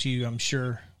will talk to you, I'm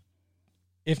sure,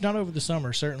 if not over the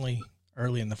summer, certainly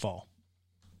early in the fall.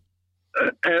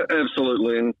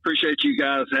 Absolutely, and appreciate you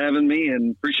guys having me,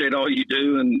 and appreciate all you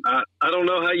do. And I don't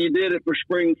know how you did it for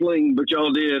Spring Fling, but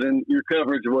y'all did, and your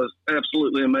coverage was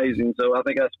absolutely amazing. So I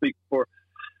think I speak for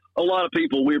a lot of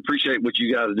people. We appreciate what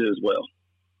you guys do as well.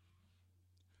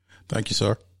 Thank you,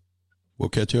 sir. We'll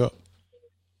catch you up.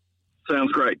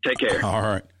 Sounds great. Take care. All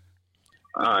right.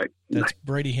 All right. That's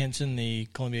Brady Henson, the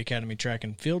Columbia Academy track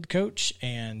and field coach.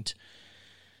 And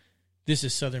This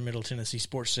is Southern Middle Tennessee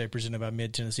Sports Today, presented by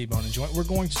Mid-Tennessee Bone & Joint. We're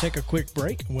going to take a quick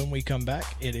break. When we come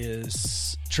back, it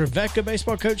is Trevecca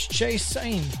baseball coach Chase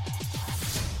Sane.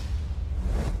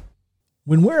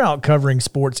 When we're out covering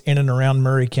sports in and around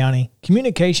Maury County,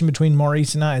 communication between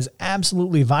Maurice and I is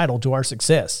absolutely vital to our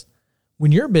success.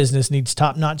 When your business needs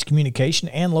top-notch communication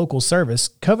and local service,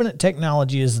 Covenant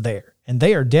Technology is there, and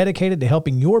they are dedicated to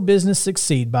helping your business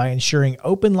succeed by ensuring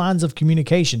open lines of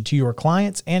communication to your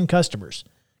clients and customers.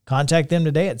 Contact them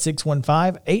today at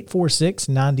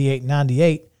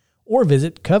 615-846-9898 or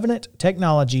visit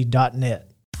covenanttechnology.net.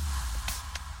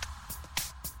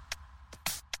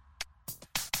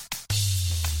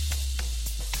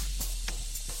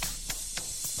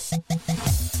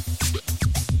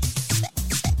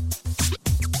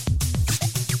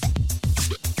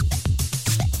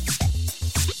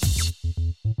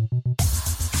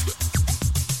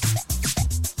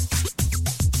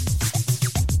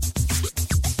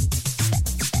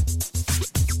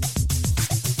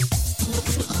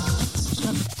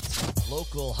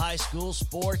 Local high school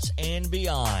sports and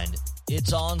beyond.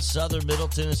 It's on Southern Middle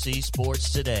Tennessee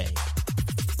Sports Today.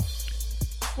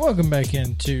 Welcome back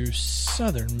into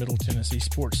Southern Middle Tennessee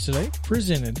Sports Today,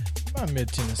 presented by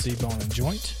Mid-Tennessee Bone &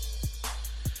 Joint.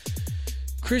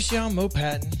 Chris Young, Mo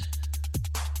Patton,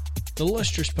 the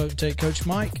lustrous potentate Coach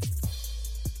Mike,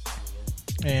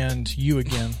 and you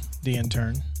again, the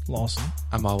intern, Lawson.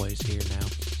 I'm always here now.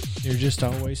 You're just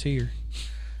always here.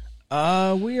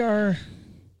 We are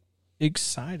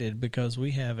excited because we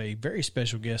have a very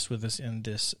special guest with us in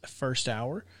this first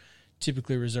hour,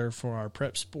 typically reserved for our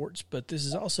prep sports, but this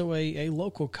is also a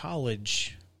local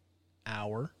college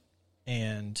hour,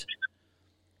 and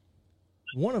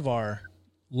one of our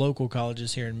local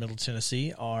colleges here in Middle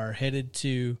Tennessee are headed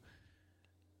to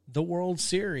the World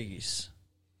Series,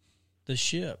 the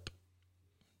SHIP.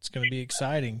 It's going to be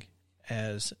exciting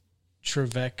as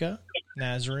Trevecca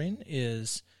Nazarene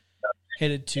is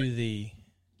headed to the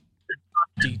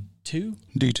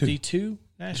D2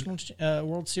 National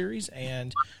World Series,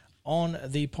 and on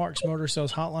the Parks Motor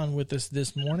Sales Hotline with us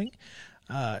this morning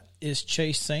is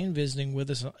Chase Sane, visiting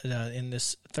with us in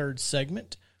this third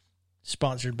segment,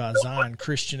 sponsored by Zion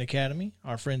Christian Academy.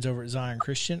 Our friends over at Zion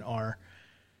Christian are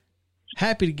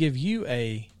happy to give you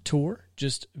a tour.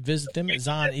 Just visit them at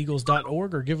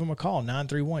zioneagles.org or give them a call,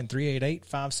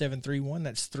 931-388-5731.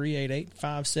 That's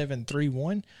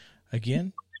 388-5731.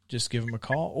 Again, just give them a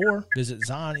call or visit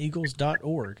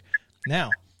zioneagles.org. Now,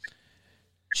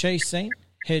 Chase Sane,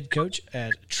 head coach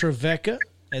at Trevecca,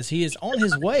 as he is on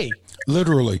his way.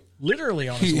 Literally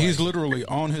on his way. He's literally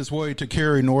on his way to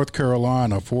Cary, North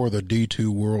Carolina for the D2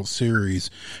 World Series.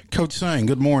 Coach Sane,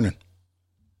 good morning.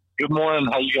 Good morning.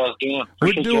 How you guys doing?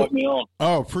 Appreciate you having me on.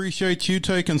 Oh, appreciate you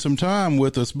taking some time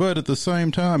with us, but at the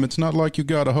same time, it's not like you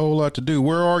got a whole lot to do.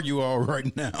 Where are you all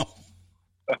right now?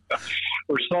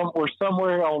 We're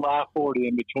somewhere on I-40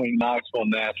 in between Knoxville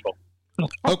and Nashville.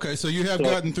 Okay, so you have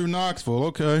gotten through Knoxville.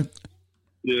 Okay.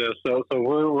 Yeah, so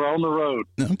we're on the road.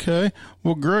 Okay.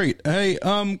 Well, great. Hey,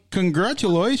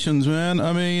 congratulations, man.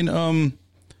 I mean,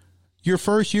 your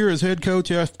first year as head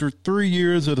coach after 3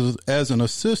 years as an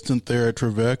assistant there at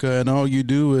Trevecca, and all you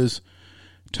do is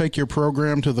take your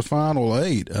program to the Final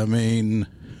Eight. I mean,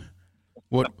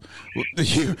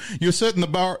 you're setting the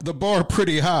bar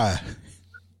pretty high.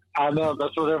 I know,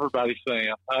 that's what everybody's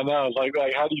saying. I know, like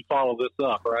how do you follow this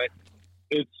up, right?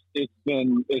 It's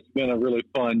been a really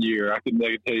fun year. I can tell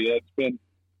you that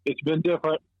it's been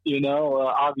different. You know,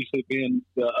 obviously being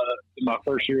my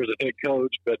first year as a head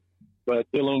coach, but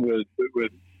dealing with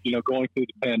going through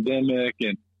the pandemic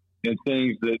and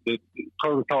things that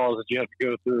protocols that you have to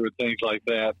go through and things like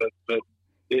that. But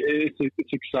it's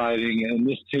exciting, and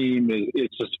this team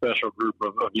it's a special group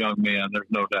of young men. There's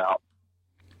no doubt.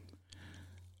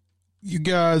 You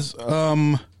guys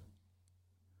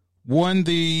won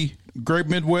the Great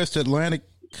Midwest Athletic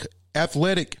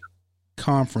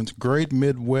Conference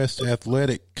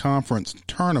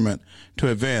tournament to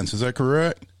advance. Is that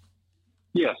correct?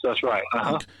 Yes, that's right.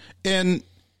 Uh-huh. And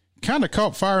kind of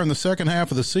caught fire in the second half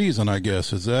of the season, I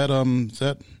guess. Is that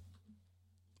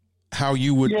how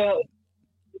you would?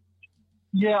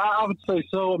 Yeah, I would say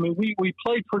so. I mean, we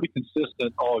played pretty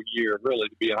consistent all year, really,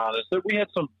 to be honest. We had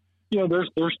some,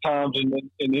 there's times in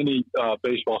any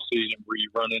baseball season where you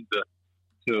run into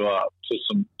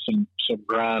some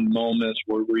grind moments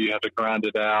where you have to grind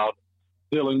it out,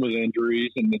 dealing with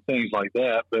injuries and things like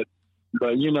that. But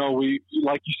we,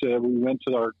 like you said, we went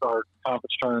to our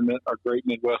conference tournament, our Great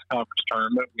Midwest Conference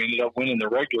tournament. We ended up winning the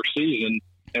regular season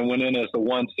and went in as the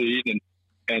 1 seed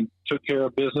and took care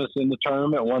of business in the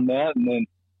tournament, won that, and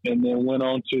and then went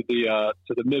on to the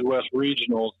Midwest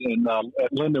Regionals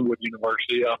at Lindenwood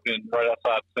University up in right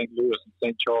outside St. Louis and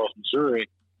St. Charles, Missouri,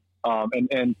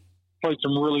 and played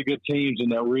some really good teams in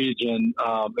that region.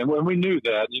 And when we knew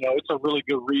that, it's a really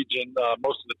good region.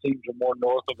 Most of the teams are more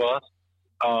north of us,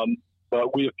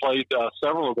 but we have played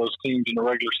several of those teams in the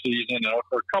regular season,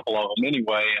 or a couple of them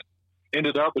anyway. And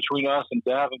ended up between us and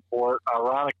Davenport.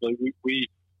 Ironically, we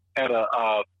had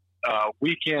a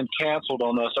weekend canceled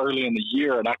on us early in the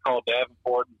year, and I called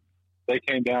Davenport, and they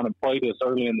came down and played us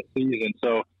early in the season.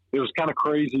 So it was kind of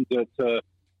crazy that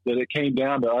it came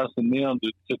down to us and them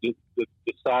to the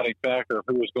deciding factor of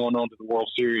who was going on to the World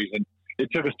Series. And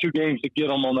it took us 2 games to get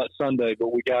them on that Sunday,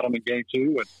 but we got them in game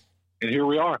 2, and here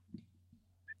we are.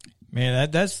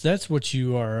 Man, that's what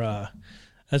you are.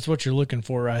 That's what you're looking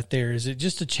for right there. Is it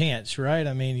just a chance, right?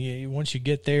 I mean, once you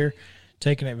get there,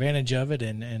 taking advantage of it,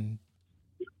 and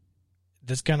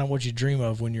that's kind of what you dream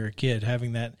of when you're a kid,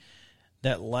 having that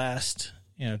last,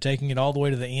 taking it all the way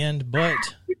to the end, but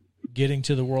getting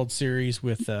to the World Series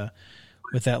with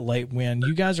that late win.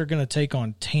 You guys are going to take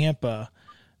on Tampa,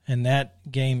 and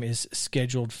that game is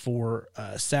scheduled for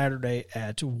Saturday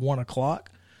at 1:00.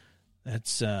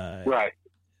 That's right.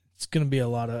 It's going to be a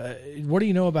lot of. What do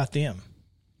you know about them?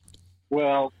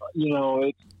 Well,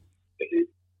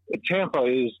 Tampa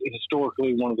is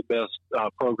historically one of the best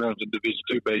programs in Division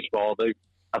II baseball.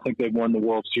 I think they've won the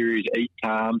World Series 8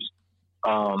 times.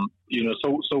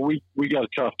 So we got a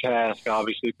tough task,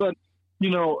 obviously. But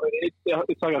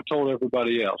it's like I've told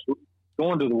everybody else. We're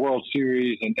going to the World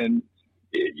Series, and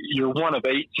you're one of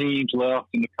 8 teams left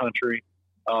in the country.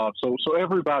 So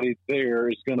everybody there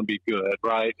is going to be good,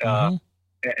 right? Mm-hmm.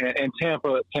 And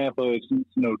Tampa is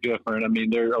no different. I mean,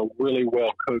 they're a really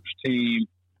well-coached team.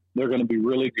 They're going to be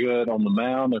really good on the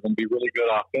mound. They're going to be really good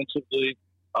offensively.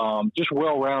 Just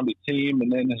well-rounded team.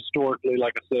 And then historically,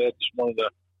 like I said, just one of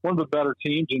the better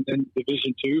teams in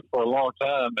Division II for a long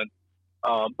time. And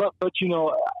but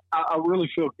I really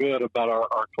feel good about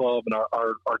our club and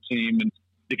our team. And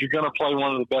if you're going to play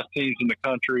one of the best teams in the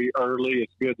country early,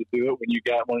 it's good to do it when you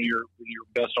got one of your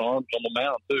best arms on the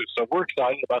mound too. So we're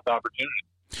excited about the opportunity.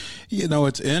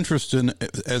 It's interesting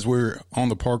as we're on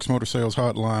the Parks Motor Sales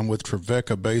Hotline with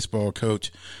Trevecca baseball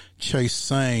coach Chase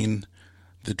Sain.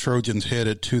 The Trojans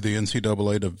headed to the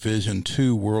NCAA Division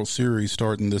II World Series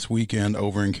starting this weekend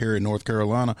over in Cary, North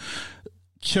Carolina.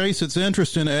 Chase, it's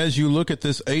interesting as you look at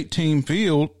this 8-team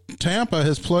field, Tampa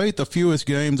has played the fewest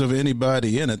games of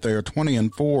anybody in it. They are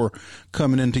 20-4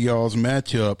 coming into y'all's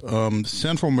matchup.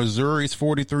 Central Missouri's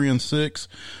 43-6.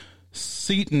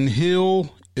 Seton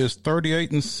Hill is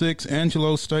 38-6.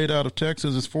 Angelo State out of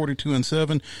Texas is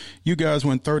 42-7. You guys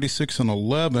went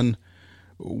 36-11.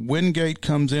 Wingate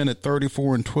comes in at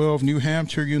 34-12. New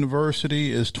Hampshire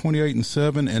University is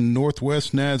 28-7, and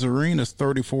Northwest Nazarene is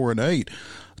 34-8.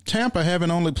 Tampa having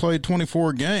only played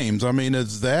 24 games. I mean,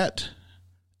 is that?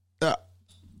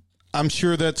 I'm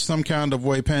sure that's some kind of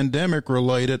way pandemic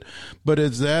related, but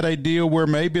is that a deal where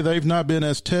maybe they've not been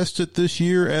as tested this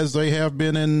year as they have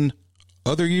been in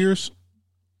other years?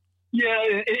 Yeah,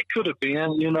 it could have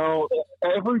been.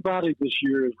 Everybody this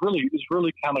year is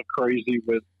really kind of crazy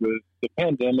with the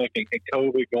pandemic and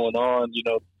COVID going on.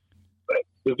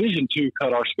 Division II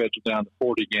cut our schedule down to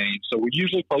 40 games, so we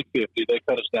usually play 50. They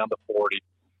cut us down to 40.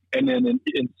 And then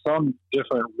in some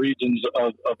different regions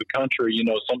of the country,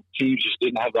 some teams just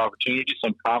didn't have the opportunity.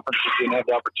 Some conferences didn't have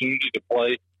the opportunity to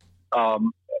play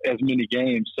as many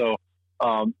games. So,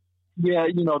 Tampa,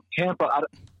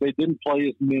 they didn't play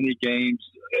as many games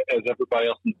as everybody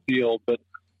else in the field. But,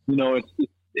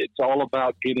 it's all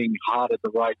about getting hot at the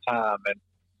right time.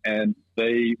 And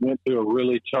they went through a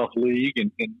really tough league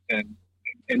and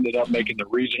ended up making the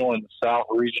regional and the South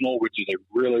Regional, which is a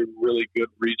really, really good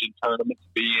region tournament to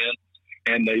be in.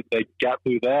 And they got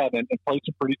through that and played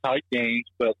some pretty tight games.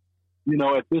 But,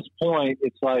 at this point,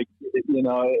 it's like,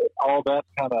 all that's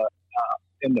kind of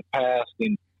in the past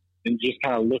and just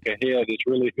kind of look ahead. It's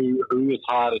really who is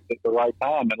hot at the right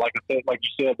time. And like I said, like you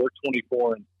said, they're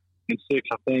 24-6,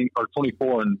 I think, or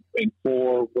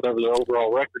 24-4, whatever their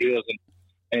overall record is.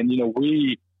 And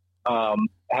we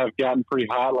have gotten pretty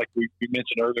hot, like we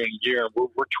mentioned earlier in the year.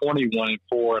 We're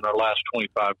 21-4 in our last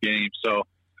 25 games, so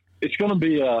it's going to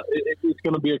be a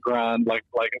grind, like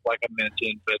I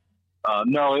mentioned. But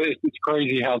no, it's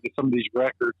crazy how some of these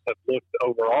records have looked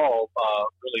overall,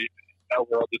 really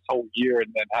over this whole year,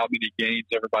 and how many games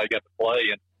everybody got to play.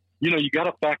 And you got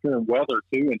to factor in weather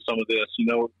too in some of this.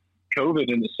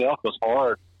 COVID in itself was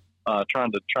hard.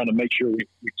 Trying to make sure we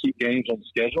keep games on the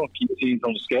schedule and keep teams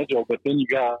on the schedule, but then you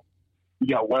got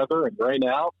weather and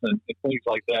rainouts and things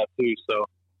like that too. So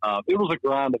it was a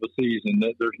grind of a season.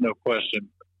 There's no question.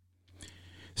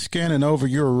 Scanning over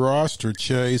your roster,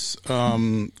 Chase,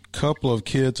 couple of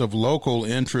kids of local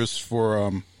interest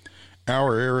for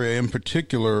our area in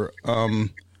particular.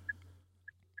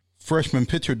 Freshman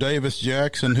pitcher Davis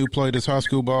Jackson, who played his high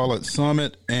school ball at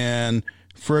Summit, and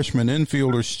freshman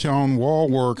infielder Sean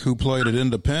Walwork, who played at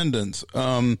Independence.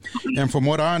 And from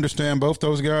what I understand, both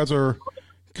those guys are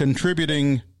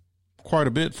contributing quite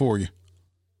a bit for you.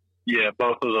 Yeah,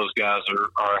 both of those guys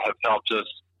have helped us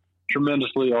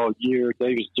tremendously all year.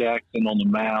 Davis Jackson on the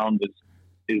mound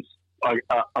is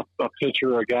a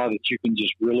pitcher, a guy that you can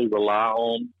just really rely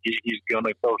on. He's going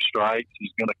to throw strikes.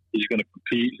 He's going to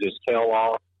compete his tail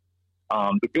off.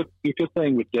 The good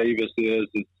thing with Davis is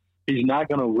he's not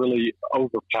going to really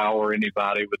overpower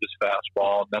anybody with his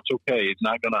fastball, and that's okay. He's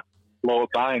not going to blow it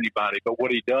by anybody. But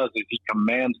what he does is he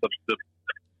commands the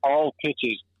all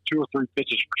pitches, 2 or 3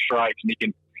 pitches for strikes,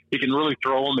 and he can really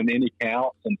throw them in any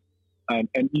count.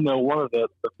 And you know, one of the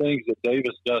things that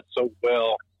Davis does so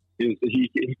well is that he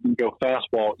can go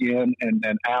fastball in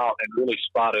and out and really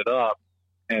spot it up.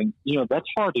 And, you know, that's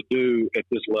hard to do at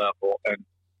this level. And,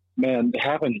 man,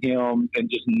 having him and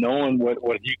just knowing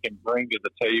what he can bring to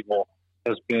the table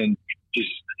has been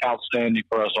just outstanding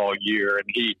for us all year.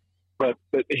 And but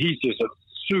he's just a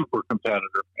super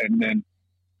competitor. And then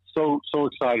so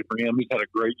excited for him. He's had a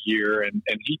great year, and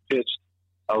he pitched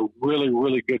a really,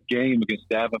 really good game against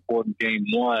Davenport in game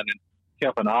 1 and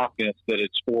kept an offense that had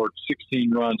scored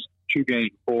 16 runs 2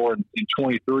 games before, and in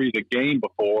 23 the game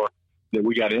before that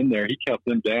we got in there. He kept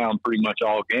them down pretty much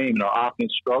all game, and our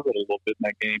offense struggled a little bit in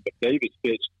that game. But Davis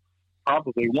pitched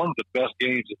probably one of the best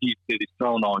games that he's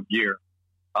thrown all year.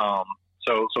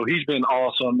 So he's been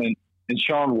awesome, and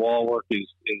Sean Walwork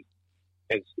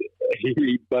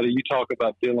buddy, you talk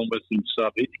about dealing with some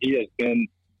stuff. He has been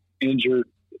injured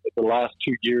the last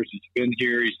 2 years he's been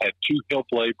here. He's had 2 hip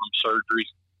labrum surgeries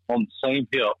on the same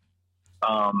hip.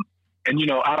 And, you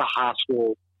know, out of high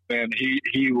school, man,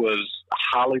 he was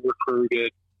highly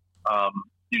recruited,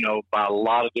 you know, by a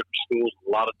lot of different schools,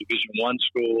 a lot of Division I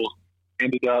schools,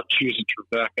 ended up choosing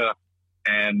Trevecca.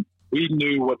 And we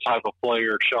knew what type of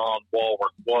player Sean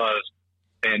Walwork was.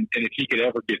 And if he could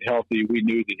ever get healthy, we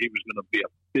knew that he was going to be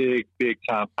a big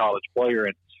time college player.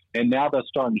 And now that's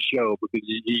starting to show because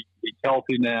he's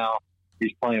healthy now.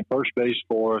 He's playing first base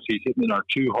for us. He's hitting in our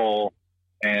 2-hole.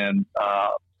 And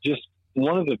just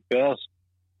one of the best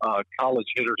college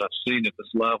hitters I've seen at this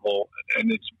level.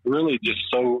 And it's really just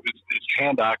his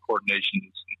hand-eye coordination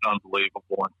is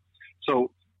unbelievable. And so,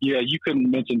 yeah, you couldn't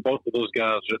mention both of those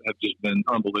guys that have just been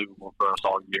unbelievable for us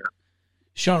all year.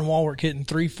 Sean Walwork hitting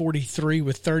 .343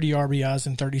 with 30 RBIs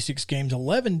in 36 games,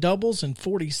 11 doubles and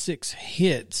 46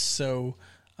 hits. So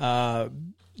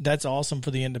that's awesome for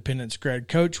the Independence grad.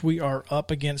 Coach, we are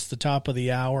up against the top of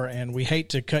the hour, and we hate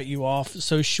to cut you off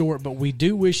so short, but we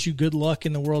do wish you good luck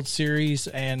in the World Series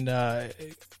and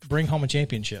bring home a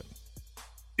championship.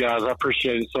 Guys, I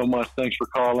appreciate it so much. Thanks for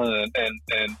calling,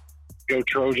 and go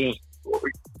Trojans.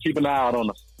 Keep an eye out on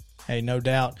us. Hey, no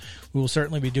doubt. We will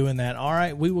certainly be doing that. All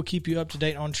right, we will keep you up to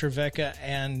date on Trevecca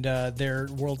and their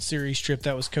World Series trip.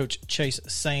 That was Coach Chase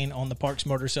Sane on the Parks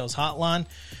Motor Sales Hotline.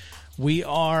 We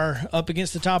are up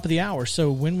against the top of the hour,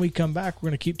 so when we come back, we're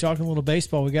going to keep talking a little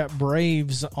baseball. We got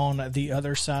Braves on the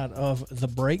other side of the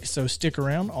break, so stick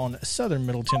around on Southern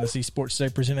Middle Tennessee Sports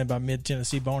Today, presented by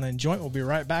Mid-Tennessee Bone & Joint. We'll be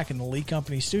right back in the Lee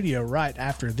Company studio right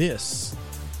after this.